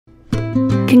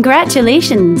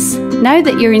Congratulations! Now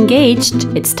that you're engaged,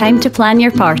 it's time to plan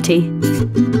your party.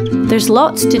 There's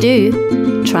lots to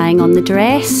do. Trying on the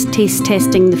dress, taste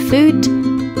testing the food,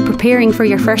 preparing for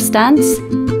your first dance.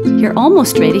 You're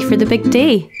almost ready for the big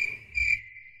day.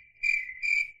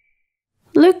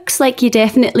 Looks like you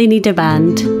definitely need a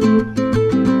band.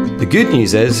 The good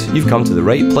news is you've come to the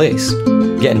right place.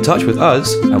 Get in touch with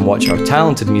us and watch our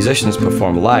talented musicians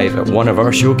perform live at one of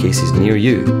our showcases near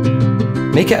you.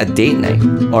 Make it a date night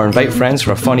or invite friends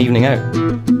for a fun evening out.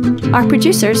 Our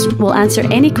producers will answer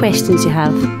any questions you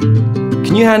have.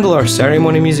 Can you handle our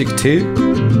ceremony music too?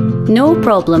 No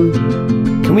problem.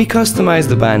 Can we customise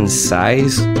the band's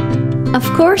size? Of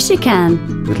course you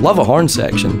can. We'd love a horn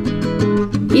section.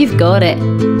 You've got it.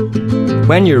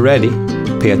 When you're ready,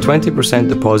 pay a 20%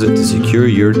 deposit to secure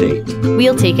your date.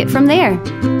 We'll take it from there.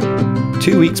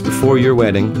 2 weeks before your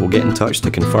wedding, we'll get in touch to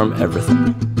confirm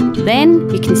everything. Then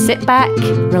you can sit back,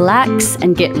 relax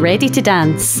and get ready to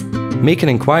dance. Make an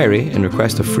inquiry and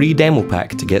request a free demo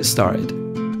pack to get started.